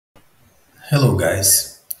Hello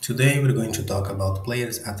guys, today we're going to talk about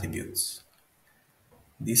players' attributes.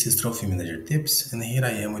 This is Trophy Manager Tips and here I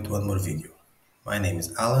am with one more video. My name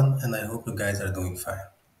is Alan and I hope you guys are doing fine.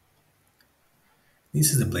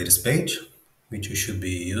 This is the players page, which you should be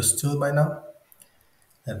used to by now.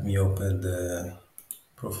 Let me open the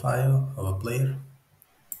profile of a player.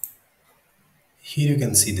 Here you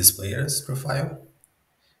can see this player's profile.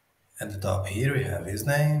 At the top here we have his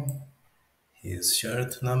name, his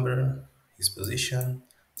shirt number, his position.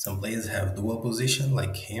 Some players have dual position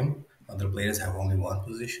like him, other players have only one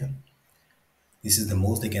position. This is the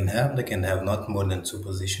most they can have. They can have not more than two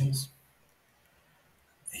positions.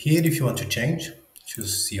 Here, if you want to change,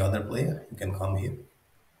 choose the other player. You can come here.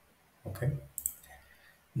 Okay.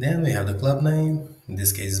 Then we have the club name. In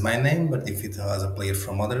this case, is my name. But if it has a player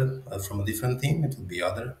from a different team, it will be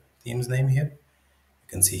other team's name here. You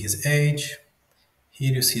can see his age.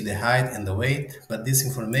 Here you see the height and the weight. But this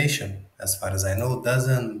information, as far as I know,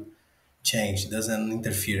 doesn't change, doesn't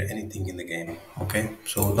interfere anything in the game. Okay.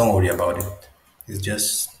 So don't worry about it. It's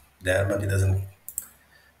just there, but it doesn't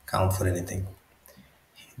count for anything.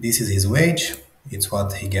 This is his wage. It's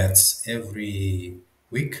what he gets every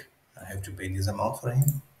week. I have to pay this amount for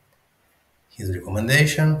him. His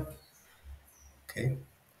recommendation. Okay.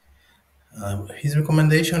 His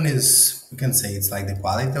recommendation is, we can say it's like the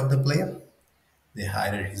quality of the player. The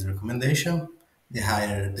higher his recommendation, the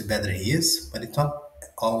higher, the better he is. But it's not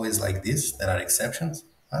always like this. There are exceptions.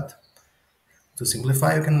 But to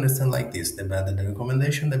simplify, you can understand like this. The better the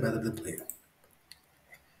recommendation, the better the player.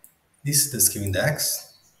 This is the skill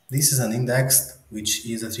index. This is an index which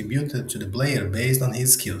is attributed to the player based on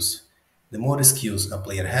his skills. The more skills a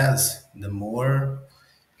player has,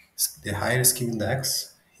 the higher skill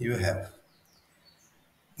index he will have.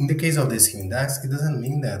 In the case of the skill index, it doesn't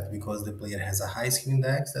mean that because the player has a high skill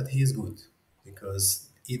index that he is good, because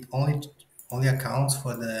it only accounts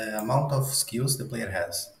for the amount of skills the player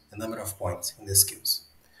has, the number of points in the skills.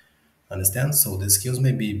 Understand? So the skills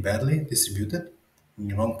may be badly distributed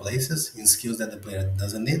in wrong places, in skills that the player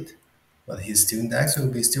doesn't need, but his skill index will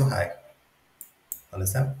be still high.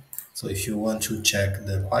 Understand? So if you want to check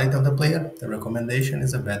the quality of the player, the recommendation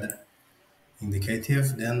is a better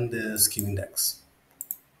indicative than the skill index.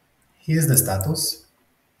 Here's the status.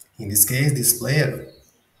 In this case, this player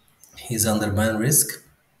is under ban risk.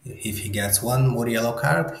 If he gets one more yellow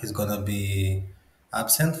card, he's gonna be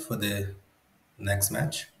absent for the next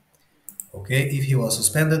match. Okay, if he was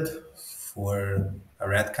suspended for a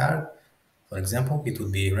red card, for example, it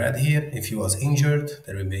would be red here. If he was injured,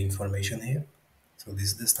 there will be information here. So this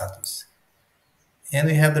is the status. And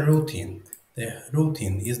we have the routine. The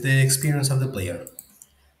routine is the experience of the player.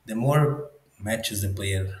 The more matches the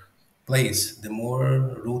player plays, the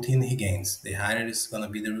more routine he gains. The higher is gonna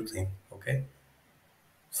be the routine. Okay.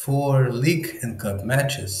 For league and cup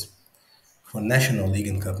matches, for national league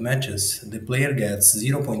and cup matches, the player gets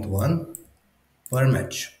zero point 0.1 per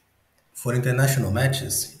match. For international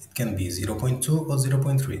matches, it can be zero point 0.2 or zero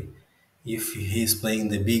point 0.3. If he's playing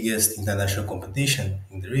the biggest international competition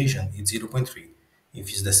in the region, it's zero point 0.3. If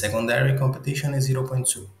it's the secondary competition, it's zero point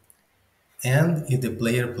 0.2. And if the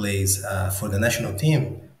player plays for the national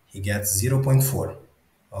team, he gets zero point 0.4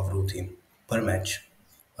 of routine per match.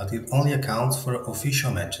 But it only accounts for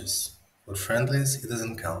official matches. For friendlies, it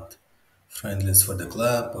doesn't count. Friendlies for the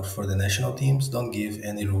club or for the national teams don't give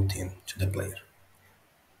any routine to the player.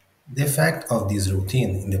 The effect of this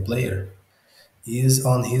routine in the player is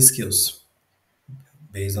on his skills.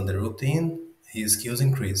 Based on the routine, his skills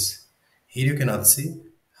increase. Here you cannot see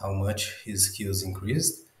how much his skills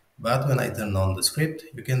increased, but when I turn on the script,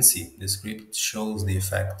 you can see the script shows the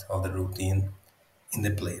effect of the routine in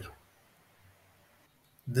the player.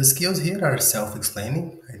 The skills here are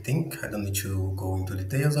self-explaining, I think. I don't need to go into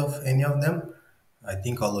details of any of them. I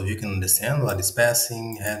think all of you can understand what is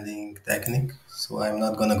passing, heading, technique, so I'm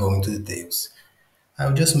not gonna go into details.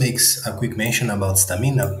 I'll just make a quick mention about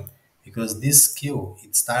stamina, because this skill,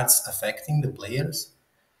 it starts affecting the players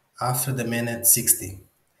after the minute 60,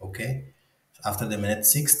 okay? After the minute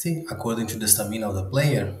 60, according to the stamina of the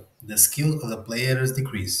player, the skills of the players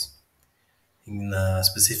decrease in a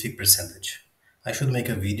specific percentage. I should make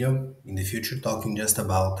a video in the future talking just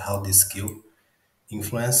about how this skill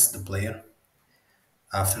influence the player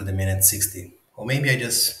after the minute 60. Or maybe I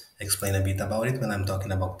just explain a bit about it when I'm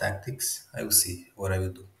talking about tactics. I will see what I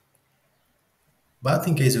will do. But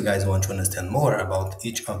in case you guys want to understand more about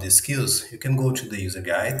each of these skills, you can go to the user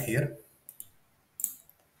guide here.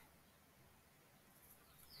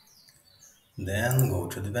 Then go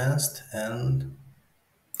to advanced and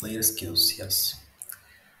player skills, yes.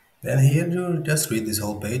 Then here you just read this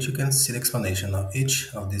whole page. You can see the explanation of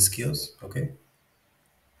each of these skills, okay?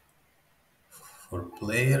 For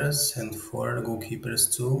players and for the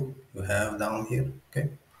goalkeepers too, you have down here,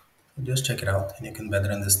 okay? Just check it out and you can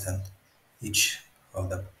better understand each of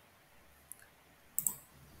them.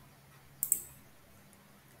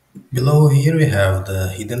 Below here we have the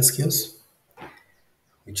hidden skills,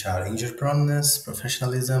 which are injury proneness,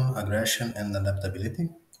 professionalism, aggression, and adaptability.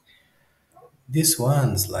 These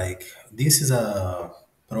ones, like this is a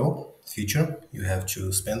pro feature. You have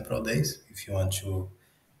to spend pro days if you want to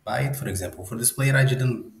buy it. For example, for this player, I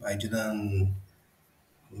didn't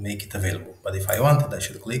make it available. But if I wanted, I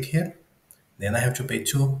should click here. Then I have to pay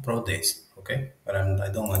 2 pro days. Okay, but I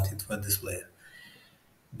don't want it for this player.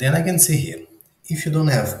 Then I can see here. If you don't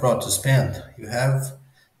have pro to spend, you have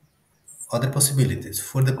other possibilities.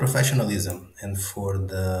 For the professionalism and for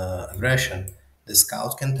the aggression, the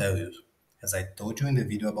scouts can tell you. As I told you in the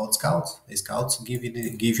video about scouts, the scouts give you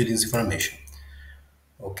this information.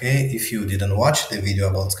 Okay, if you didn't watch the video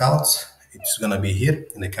about scouts, it's gonna be here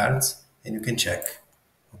in the cards and you can check.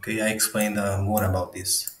 Okay, I explained more about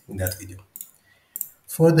this in that video.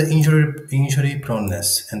 For the injury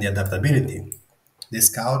proneness and the adaptability, the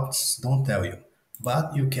scouts don't tell you,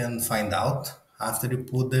 but you can find out after you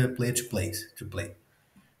put the player to play.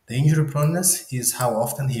 The injury proneness is how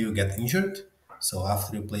often he will get injured. So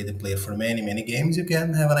after you play the player for many games, you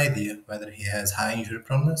can have an idea whether he has high injury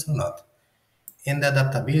proneness or not. And the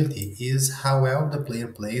adaptability is how well the player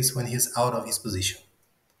plays when he's out of his position.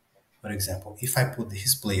 For example, if I put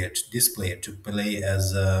this player to play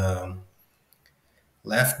as a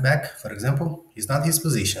left back, for example, is not his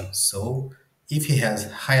position. So if he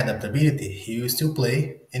has high adaptability, he will still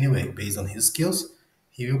play anyway. Based on his skills,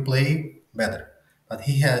 he will play better. But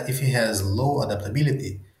if he has low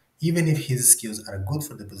adaptability, even if his skills are good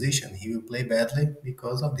for the position, he will play badly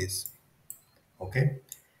because of this. Okay?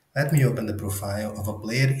 Let me open the profile of a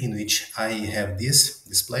player in which I have this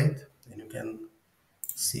displayed, and you can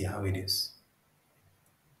see how it is.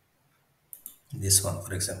 This one,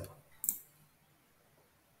 for example.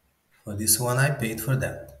 For this one, I paid for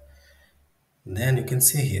that. Then you can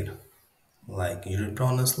see here, like injury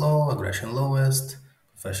proneness low, aggression lowest,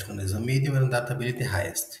 professionalism medium, and adaptability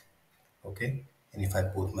highest. Okay? And if I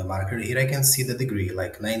put my marker here, I can see the degree,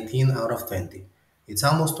 like 19 out of 20. It's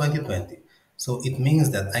almost 20/20. So it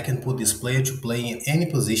means that I can put this player to play in any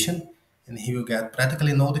position and he will get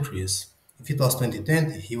practically no decrease. If it was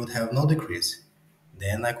 20/20, he would have no decrease.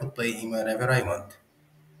 Then I could play him wherever I want.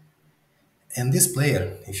 And this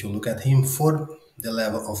player, if you look at him for the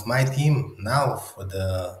level of my team now for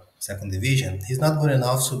the second division, he's not good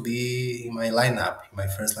enough to be in my lineup, in my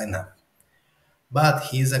first lineup. But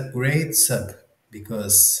he's a great sub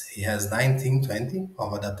because he has 19/20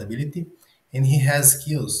 of adaptability and he has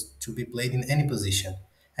skills to be played in any position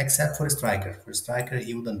except for striker. For striker,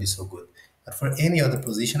 he wouldn't be so good. But for any other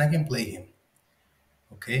position, I can play him.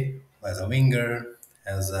 Okay? As a winger,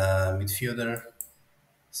 as a midfielder,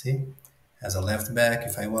 see? As a left back,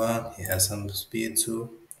 if I want, he has some speed too.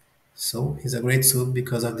 So he's a great suit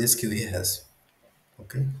because of this skill he has.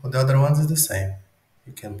 Okay? For the other ones, it's the same.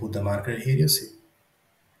 You can put the marker here, you see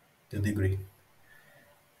the degree.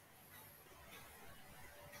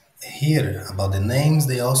 Here, about the names,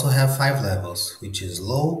 they also have 5 levels, which is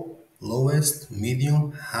low, lowest,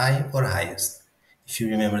 medium, high, or highest. If you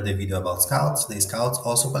remember the video about scouts, the scouts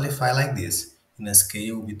also qualify like this, in a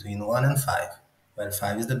scale between 1 and 5, where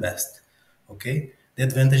 5 is the best. Okay? The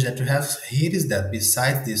advantage that you have here is that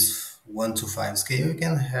besides this 1 to 5 scale, you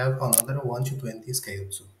can have another 1 to 20 scale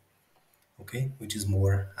too. Okay? Which is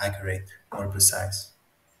more accurate, more precise.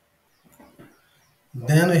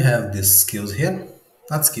 Then we have these skills here,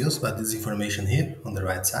 not skills, but this information here on the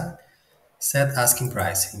right side. Set asking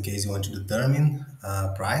price in case you want to determine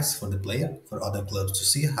a price for the player, for other clubs to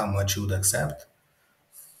see how much you would accept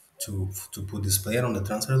to put this player on the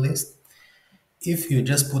transfer list. If you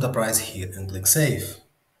just put a price here and click save,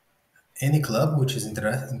 any club which is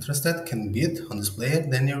interested can bid on this player,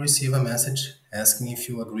 then you receive a message asking if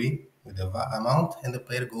you agree with the amount and the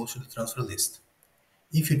player goes to the transfer list.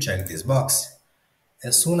 If you check this box,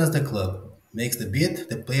 as soon as the club makes the bid,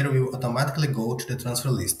 the player will automatically go to the transfer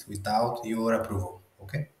list without your approval.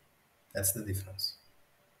 Okay? That's the difference.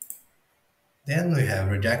 Then we have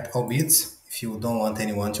reject all bids. If you don't want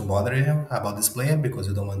anyone to bother you about this player because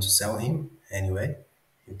you don't want to sell him anyway,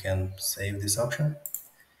 you can save this option.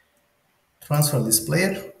 Transfer list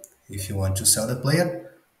player, if you want to sell the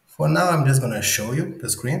player. For now, I'm just going to show you the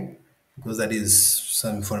screen because that is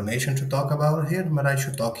some information to talk about here, but I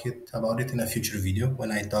should talk about it in a future video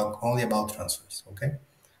when I talk only about transfers, okay?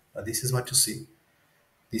 But this is what you see.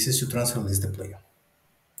 This is to transfer list the player.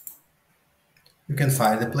 You can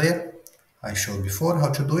fire the player. I showed before how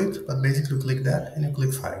to do it, but basically you click that and you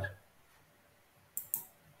click fire.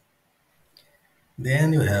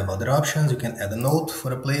 Then you have other options. You can add a note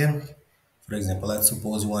for a player. For example, let's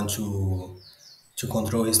suppose you want to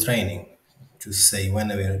control his training, to say when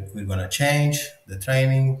we're gonna change the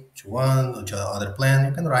training to one or to other plan.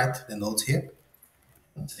 You can write the notes here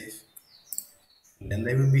and save. And then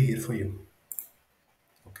they will be here for you.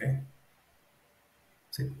 Okay.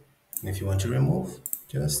 See? And if you want to remove,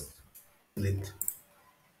 just delete.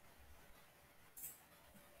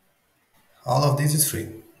 All of this is free,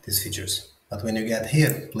 these features. But when you get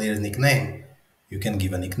here, player's nickname, you can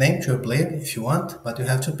give a nickname to your player if you want, but you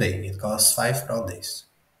have to pay. It costs 5 raw days.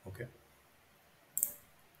 Okay.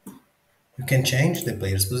 You can change the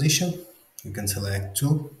player's position. You can select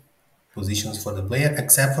two positions for the player,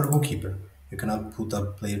 except for goalkeeper. You cannot put a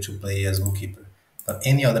player to play as goalkeeper. But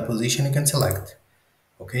any other position you can select.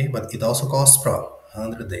 Okay, but it also costs pro,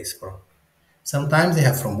 100 days pro. Sometimes they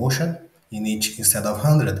have promotion. In each, instead of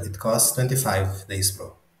 100, it costs 25 days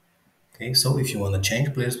pro. Okay, so if you want to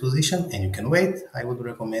change player's position and you can wait, I would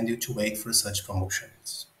recommend you to wait for such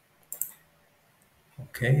promotions.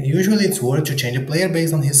 Okay, usually it's worth to change a player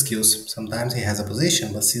based on his skills. Sometimes he has a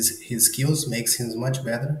position, but his skills makes him much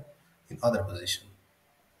better in other position.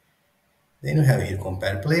 Then you have here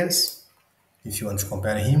compare players. If you want to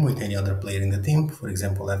compare him with any other player in the team, for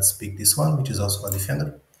example, let's pick this one, which is also a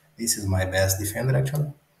defender. This is my best defender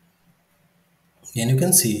actually. And you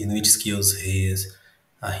can see in which skills he is.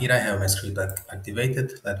 Here I have my script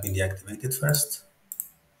activated. Let me deactivate it first.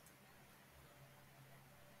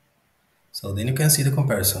 So then you can see the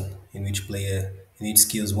comparison in which player, in each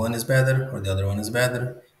skills one is better or the other one is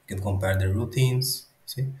better. You can compare the routines,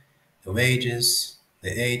 see, the wages,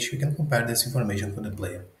 the age. You can compare this information for the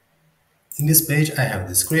player. In this page, I have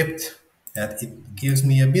the script that it gives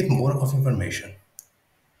me a bit more of information.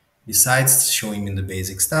 Besides showing me the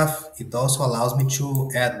basic stuff, it also allows me to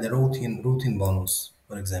add the routine bonus.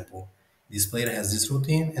 For example, this player has this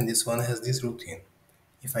routine and this one has this routine.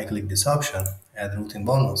 If I click this option, add routine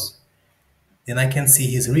bonus, then I can see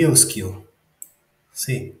his real skill.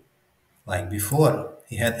 See, like before,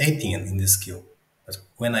 he had 18 in this skill. But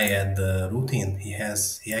when I add the routine, he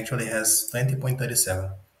actually has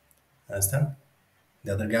 20.37. Understand?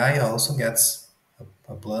 The other guy also gets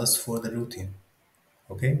a plus for the routine.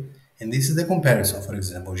 Okay? And this is the comparison. For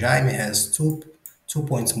example, Jaime has 2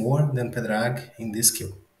 points more than Pedrag in this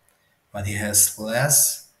skill, but he has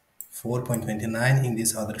less 4.29 in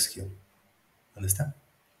this other skill. Understand?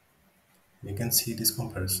 You can see this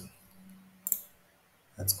comparison.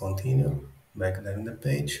 Let's continue back there in the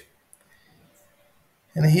page.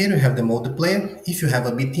 And here you have the multiplayer. If you have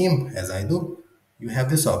a B team, as I do, you have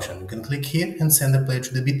this option. You can click here and send the player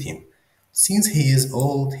to the B team. Since he is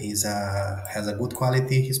old, has a good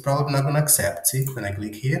quality, he's probably not going to accept. See, when I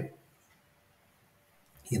click here,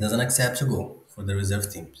 he doesn't accept to go for the reserve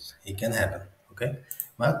teams. It can happen, okay?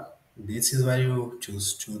 But this is where you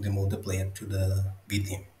choose to demote the player to the B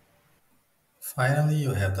team. Finally,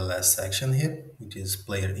 you have the last section here, which is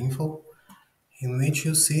player info, in which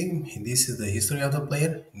you see this is the history of the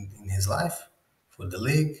player in his life, for the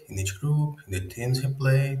league, in each group, in the teams he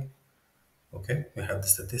played. Okay, you have the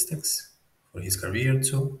statistics for his career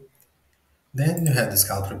too. Then you have the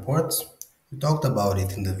scout reports. We talked about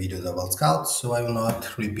it in the videos about scouts, so I will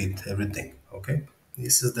not repeat everything. Okay,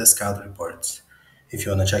 this is the scout reports. If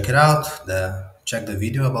you wanna check it out, check the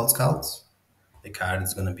video about scouts. The card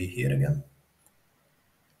is gonna be here again.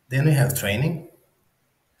 Then we have training.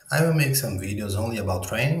 I will make some videos only about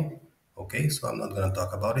training. Okay, so I'm not gonna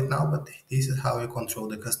talk about it now, but this is how you control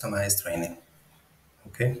the customized training.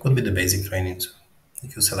 Okay, could be the basic training too,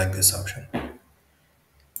 if you select this option.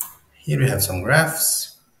 Here we have some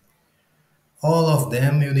graphs. All of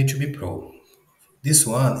them you need to be pro. This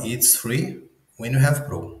one, it's free when you have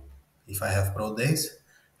pro. If I have pro days,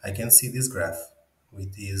 I can see this graph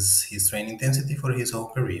with his training intensity for his whole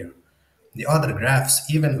career. The other graphs,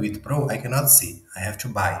 even with pro, I cannot see. I have to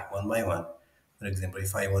buy one by one. For example,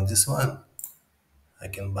 if I want this one, I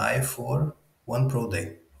can buy for one pro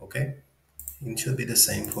day, okay? It should be the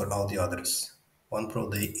same for all the others. One pro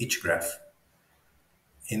day each graph.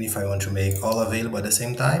 And if I want to make all available at the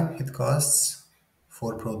same time, it costs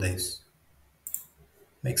 4 pro days.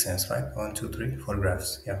 Makes sense, right? One, two, three, four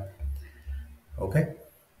graphs. Yeah. Okay.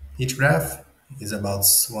 Each graph is about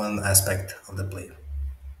one aspect of the player.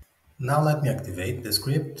 Now let me activate the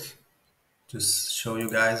script to show you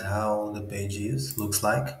guys how the page looks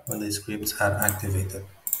like when the scripts are activated.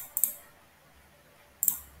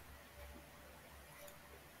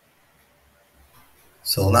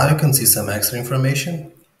 So now you can see some extra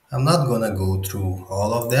information. I'm not gonna go through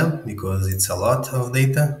all of them because it's a lot of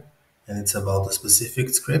data and it's about a specific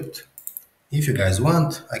script. If you guys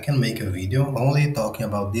want, I can make a video only talking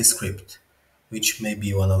about this script, which may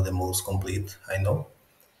be one of the most complete, I know.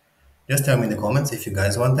 Just tell me in the comments if you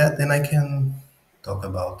guys want that, then I can talk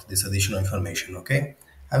about this additional information, okay?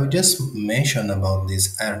 I will just mention about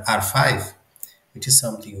this R5, which is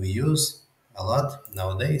something we use a lot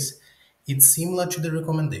nowadays. It's similar to the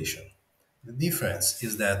recommendation. The difference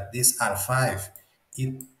is that this R5,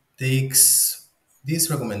 it takes this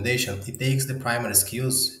recommendation, it takes the primary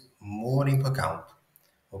skills more into account.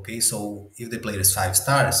 Okay, so if the player is 5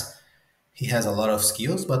 stars, he has a lot of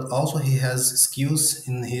skills, but also he has skills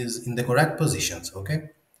in the correct positions.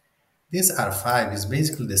 Okay, this R5 is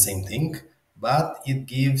basically the same thing, but it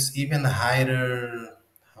gives even higher,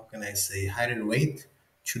 how can I say, higher weight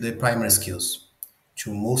to the primary skills,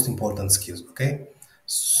 to most important skills. Okay,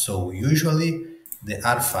 so usually the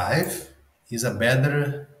R5 is a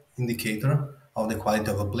better indicator of the quality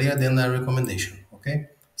of a player than a recommendation. Okay,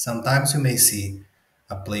 sometimes you may see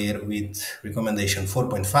a player with recommendation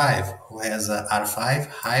 4.5 who has a R5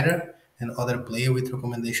 higher than other player with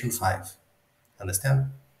recommendation 5.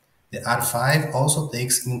 Understand? The R5 also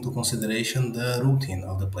takes into consideration the routine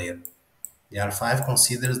of the player. The R5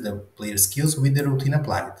 considers the player's skills with the routine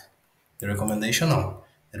applied. The recommendation no.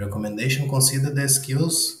 The recommendation considers the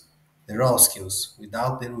skills, the raw skills,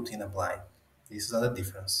 without the routine applied. This is the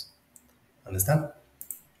difference. Understand?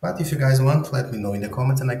 But if you guys want, let me know in the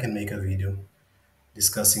comments and I can make a video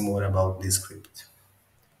discussing more about this script.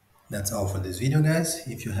 That's all for this video, guys.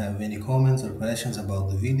 If you have any comments or questions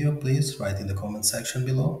about the video, please write in the comment section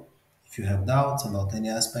below. If you have doubts about any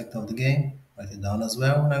aspect of the game, write it down as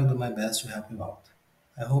well and I will do my best to help you out.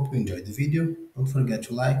 I hope you enjoyed the video. Don't forget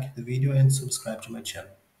to like the video and subscribe to my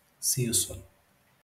channel. See you soon.